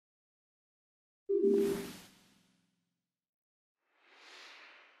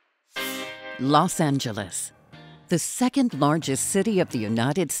Los Angeles, the second largest city of the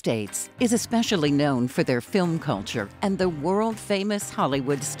United States, is especially known for their film culture and the world-famous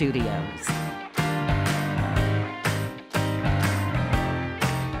Hollywood studios.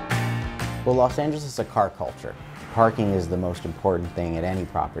 Well, Los Angeles is a car culture. Parking is the most important thing at any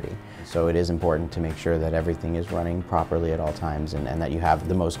property. So it is important to make sure that everything is running properly at all times and that you have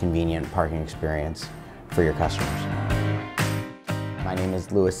the most convenient parking experience for your customers. My name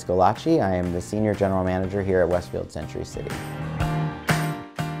is Louis Scalacci. I am the Senior General Manager here at Westfield Century City.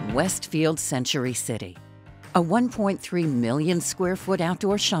 Westfield Century City, a 1.3 million square foot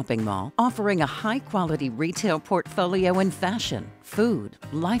outdoor shopping mall offering a high-quality retail portfolio in fashion, food,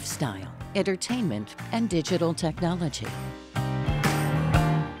 lifestyle, entertainment, and digital technology.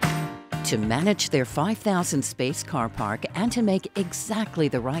 To manage their 5,000 space car park and to make exactly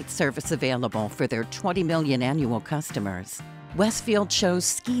the right service available for their 20 million annual customers, Westfield chose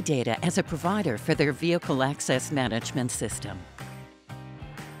SKIDATA as a provider for their vehicle access management system.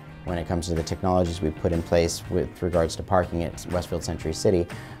 When it comes to the technologies we put in place with regards to parking at Westfield Century City,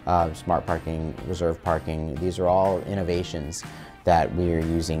 smart parking, reserve parking, these are all innovations that we are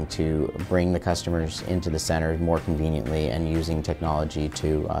using to bring the customers into the center more conveniently and using technology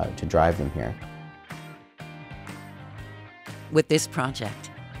to drive them here. With this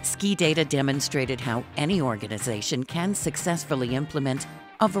project, SKIDATA demonstrated how any organization can successfully implement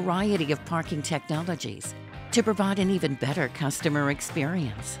a variety of parking technologies to provide an even better customer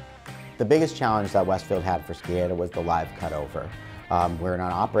experience. The biggest challenge that Westfield had for SKIDATA was the live cutover. We're in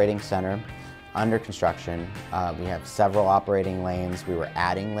an operating center, under construction. We have several operating lanes. We were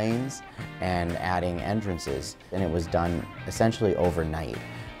adding lanes and adding entrances, and it was done essentially overnight.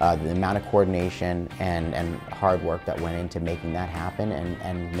 The amount of coordination and hard work that went into making that happen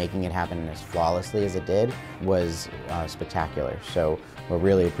and making it happen as flawlessly as it did was spectacular. So we're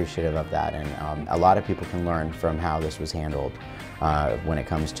really appreciative of that, and a lot of people can learn from how this was handled when it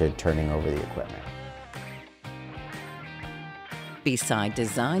comes to turning over the equipment. Beside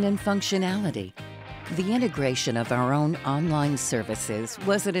design and functionality, the integration of our own online services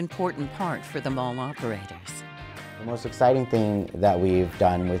was an important part for the mall operators. The most exciting thing that we've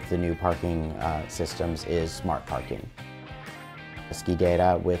done with the new parking systems is smart parking.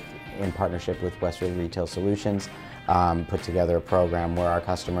 SKIDATA, in partnership with Westfield Retail Solutions, put together a program where our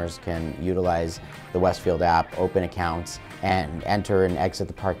customers can utilize the Westfield app, open accounts, and enter and exit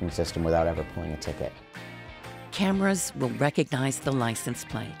the parking system without ever pulling a ticket. Cameras will recognize the license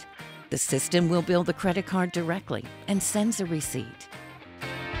plate. The system will bill the credit card directly and sends a receipt.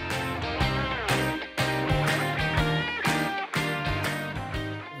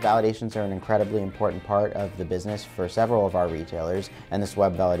 Validations are an incredibly important part of the business for several of our retailers, and this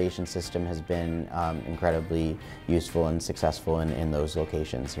web validation system has been incredibly useful and successful in those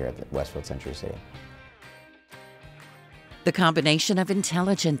locations here at Westfield Century City. The combination of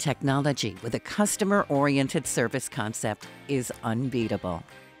intelligent technology with a customer-oriented service concept is unbeatable.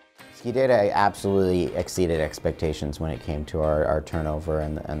 SKIDATA absolutely exceeded expectations when it came to our turnover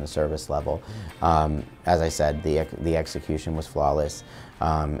and the service level. As I said, the execution was flawless,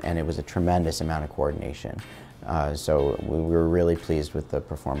 and it was a tremendous amount of coordination. So we were really pleased with the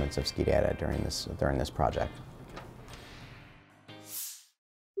performance of SKIDATA during this project.